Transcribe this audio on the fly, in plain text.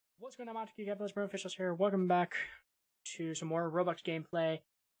What's going on, Monty BromeoOfficials here. Welcome back to some more Roblox gameplay.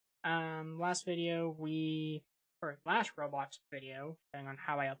 Last Roblox video, depending on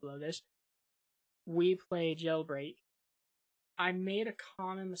how I upload this, we played Jailbreak. I made a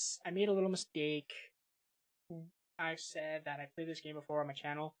little mistake. I said that I played this game before on my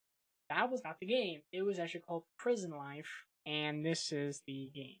channel. That was not the game. It was actually called Prison Life, and this is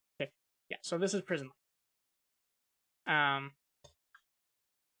the game. Okay. Yeah, so this is Prison Life.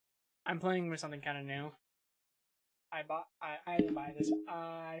 I'm playing with something kind of new. I didn't buy this.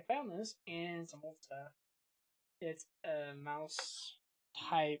 I found this and some old stuff. It's a mouse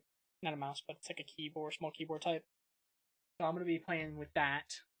type, not a mouse, but it's like a keyboard, small keyboard type. So I'm gonna be playing with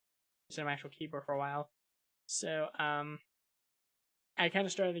that instead of an actual keyboard for a while. So I kind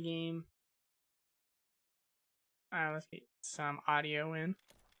of started the game. Let's get some audio in.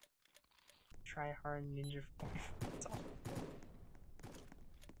 Try hard ninja 45. That's all.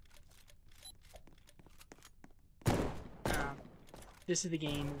 This is the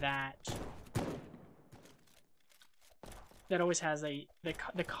game that always has the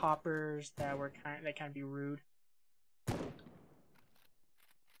coppers that kind of be rude,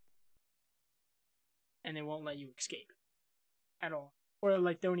 and they won't let you escape at all, or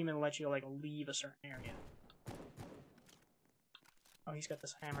like don't even let you like leave a certain area. Oh, he's got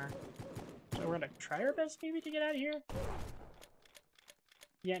this hammer, so we're gonna try our best maybe to get out of here.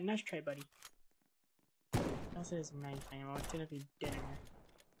 Yeah, nice try, buddy. This is nighttime. Oh, it's gonna be dinner.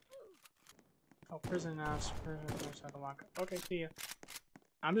 Oh, prison house. Prison have a lockup. Okay, see ya.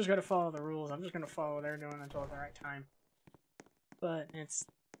 I'm just gonna follow the rules. I'm just gonna follow what they're doing until the right time. But it's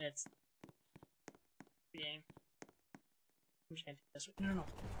the game. I'm just gonna do this one. No.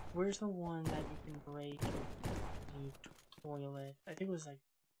 Where's the one that you can break the toilet? I think it was like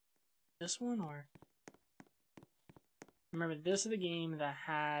this one, or remember, this is the game that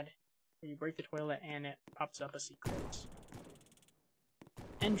had where you break the toilet and it pops up a secret.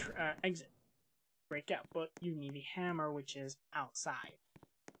 Exit. Break out, but you need the hammer, which is outside.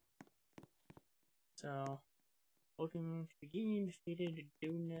 So, welcome to the game, defeated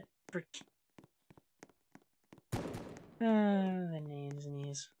donut frick. The names in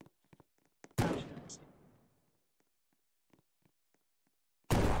these. I'm just gonna see.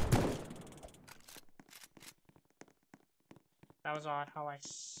 That was odd how I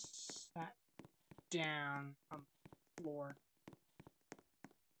sat down on the floor.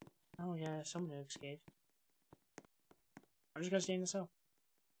 Oh yeah, someone escaped. I'm just gonna stay in the cell.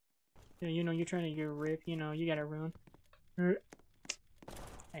 You know, you're trying to get rip, you know, you gotta ruin. I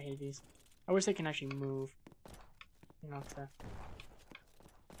hate these. I wish they can actually move. You know, to...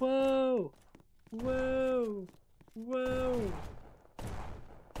 Whoa! Whoa! Whoa!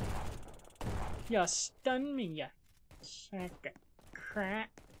 You stunned me, ya sack of crap.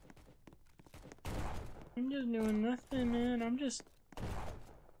 I'm just doing nothing, man. I'm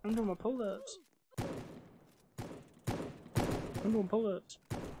doing my pull-ups. I'm doing pull-ups.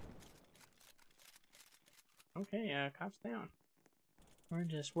 Okay, cops down. We're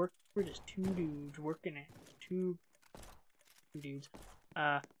just two dudes working at two dudes.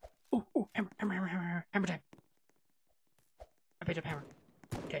 Hammer time. I picked up hammer.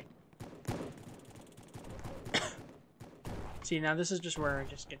 Okay. See, now this is just where it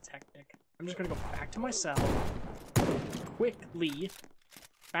just gets hectic. I'm just gonna go back to my cell. Quickly.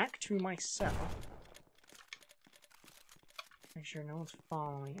 Back to my cell. Make sure no one's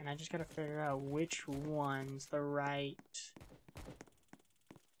following, and I just gotta figure out which one's the right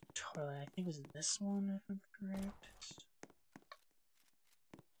toilet. I think it was this one, if I'm correct.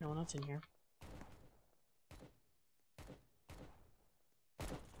 No one else in here.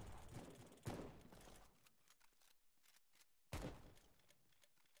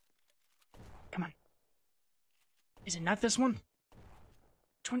 Come on. Is it not this one?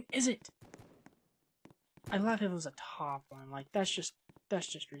 Which one is it? I laugh if it was a top one. Like, that's just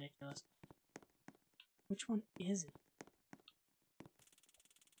ridiculous. Which one is it?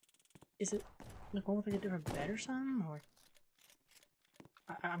 Is it like one with like a different bed or something? Or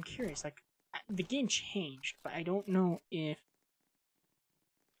I'm curious. Like, the game changed, but I don't know if.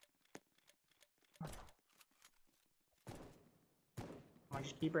 I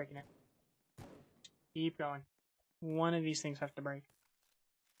just keep breaking it. Keep going. One of these things have to break.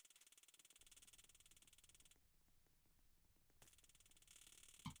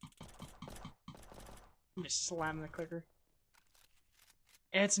 I'm just slamming the clicker.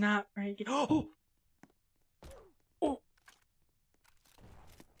 It's not breaking. Oh! Oh!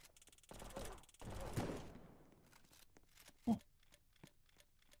 Oh!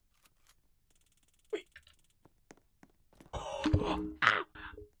 Wait. Ah.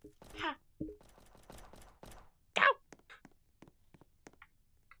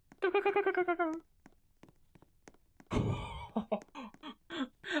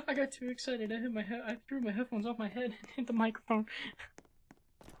 I got too excited. I hit my head. I threw my headphones off my head and hit the microphone.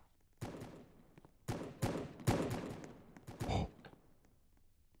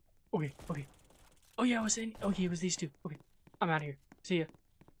 Okay, okay. Oh yeah, I was in. Okay, it was these two. Okay, I'm out of here. See ya.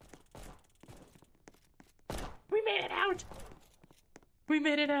 We made it out. We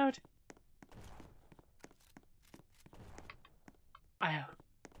made it out.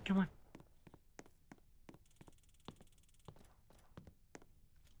 Come on.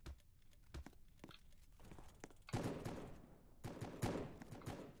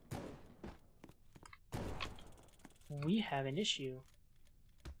 We have an issue.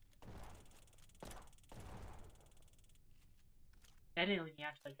 That didn't let me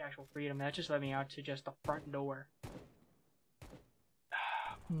out to like actual freedom. That just let me out to just the front door.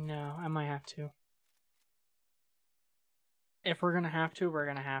 No, I might have to. If we're gonna have to, we're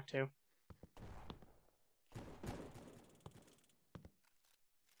gonna have to.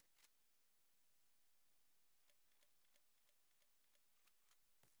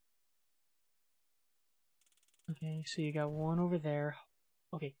 Okay, so you got one over there.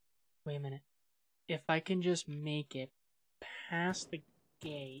 Okay, wait a minute. If I can just make it past the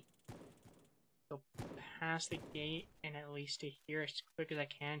gate, go past the gate, and at least to here as quick as I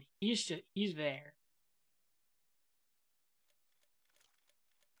can. He's there.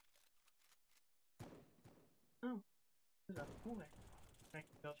 Oh, there's a hole there. I can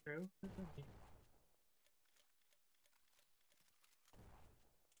go through.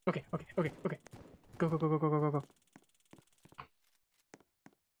 Okay. Go.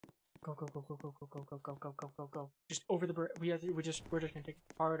 Go. Just over the bridge. We're just gonna take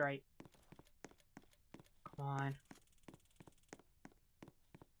hard right. Come on.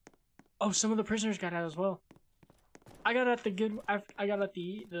 Oh, some of the prisoners got out as well. I got out the good. I got out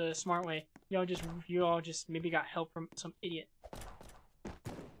the smart way. You all just maybe got help from some idiot.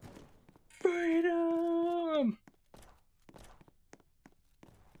 Freedom.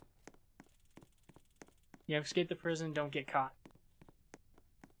 Yeah, escape the prison. Don't get caught.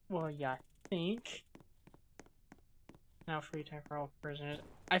 Well, yeah, I think. Now free time for all prisoners.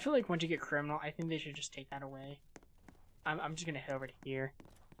 I feel like once you get criminal, I think they should just take that away. I'm just gonna head over to here.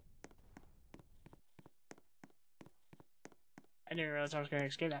 I didn't realize I was gonna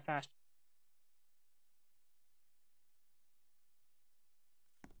escape that fast.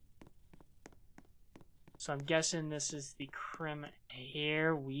 So I'm guessing this is the crim.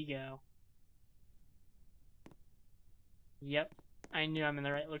 Here we go. Yep. I knew I'm in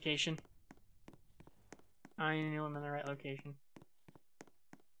the right location.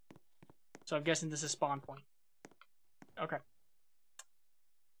 So I'm guessing this is spawn point. Okay.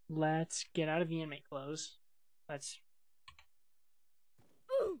 Let's get out of the inmate clothes. Let's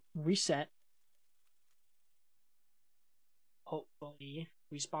reset. Hopefully,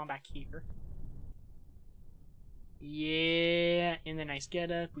 we spawn back here. Yeah, in the nice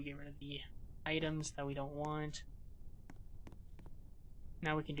getup, we get rid of the items that we don't want.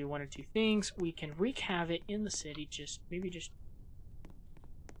 Now we can do one or two things. We can wreak havoc in the city. Maybe just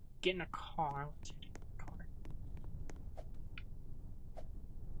get in a car. Let's get in a car.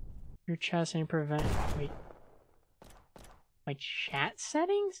 Your chat setting prevent. Wait. My chat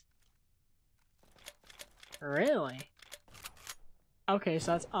settings? Really? Okay,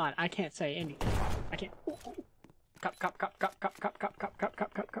 so that's odd. I can't say anything. I can't. Cup.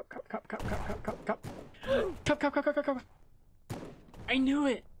 I knew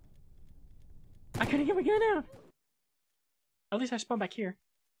it! I couldn't get my gun out! At least I spawned back here.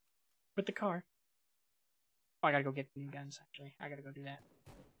 With the car. Oh, I gotta go get new guns, actually. I gotta go do that.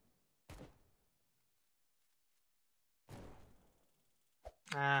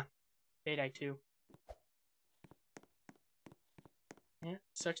 Ah. They died too. Yeah,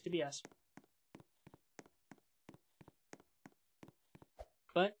 sucks to be us.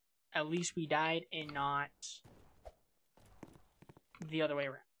 But, at least we died and not the other way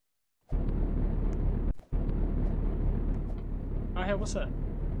around. Oh, hey, what's up?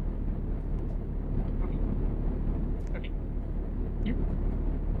 Okay.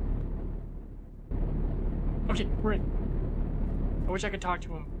 Okay, we're in. I wish I could talk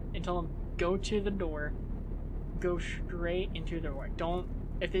to him and tell him, go to the door, go straight into the door.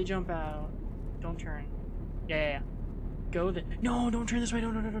 If they jump out, don't turn. Yeah. Go no, don't turn this way.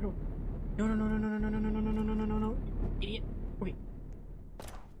 No. No. Idiot. Okay.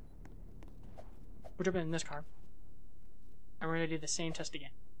 We're jumping in this car. And we're gonna do the same test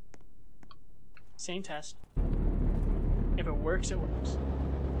again. Same test. If it works, it works.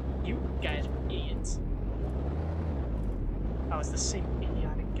 You guys were idiots. Oh, it's the same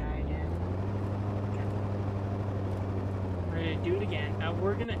idiotic guy again. do it again.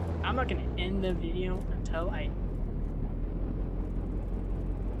 I'm not gonna end the video until I...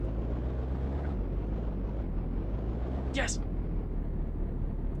 Yes!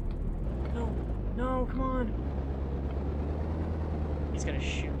 No, no, come on. He's gonna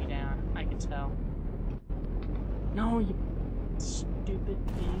shoot me down, I can tell. No, you stupid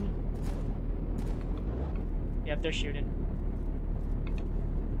thing. Yep, they're shooting.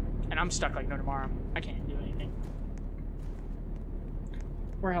 And I'm stuck like no tomorrow. I can't do anything.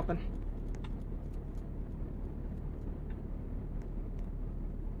 We're helping.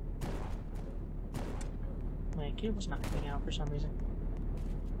 My cable's not coming out for some reason.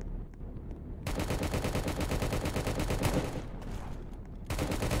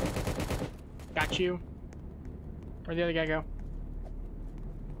 Got you. Where'd the other guy go?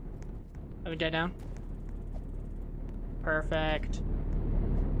 Other guy down? Perfect.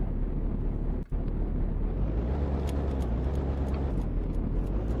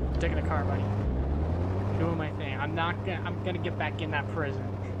 I'm taking the car, buddy. I'm doing my thing. I'm gonna get back in that prison.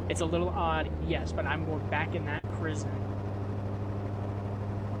 It's a little odd, yes, but I'm going back in that prison.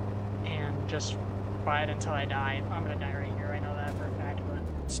 And just fight until I die. I'm gonna die right here, I know that for a fact, but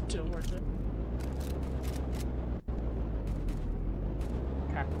it's still worth it.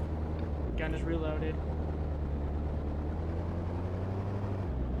 Okay. Gun is reloaded.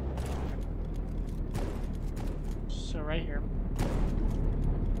 So right here.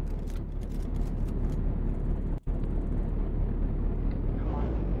 Come on.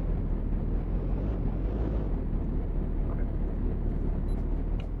 Okay.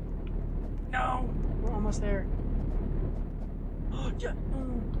 No! We're almost there. Oh, yeah!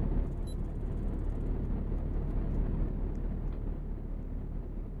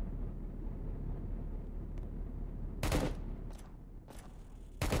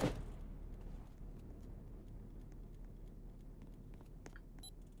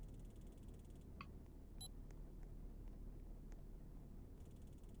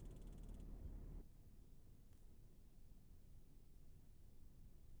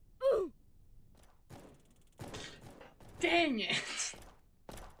 Dang it!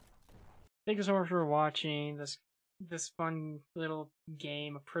 Thank you so much for watching this fun little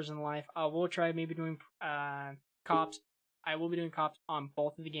game of prison life. We'll try maybe doing cops. I will be doing cops on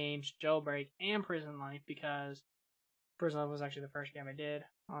both of the games, Jailbreak and Prison Life, because Prison Life was actually the first game I did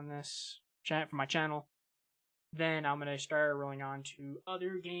on this chat for my channel. Then I'm gonna start rolling on to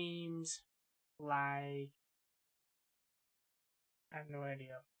other games like, I have no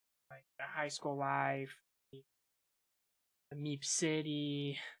idea, like the High School Life, the Meep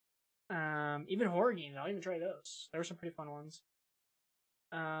City, even horror games. I'll even try those. There were some pretty fun ones.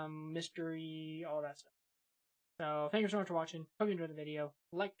 Mystery, all that stuff. So thank you so much for watching. Hope you enjoyed the video.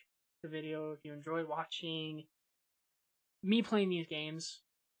 Like the video if you enjoyed watching me playing these games.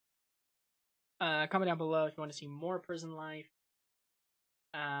 Comment down below if you want to see more Prison Life.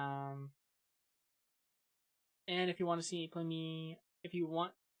 And if you want to see if you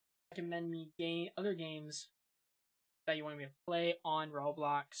want to recommend me other games that you want me to play on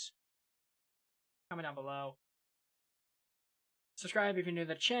Roblox, comment down below. Subscribe if you're new to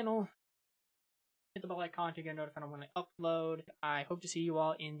the channel. Hit the bell icon to get notified when I upload. I hope to see you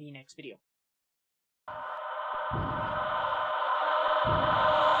all in the next video.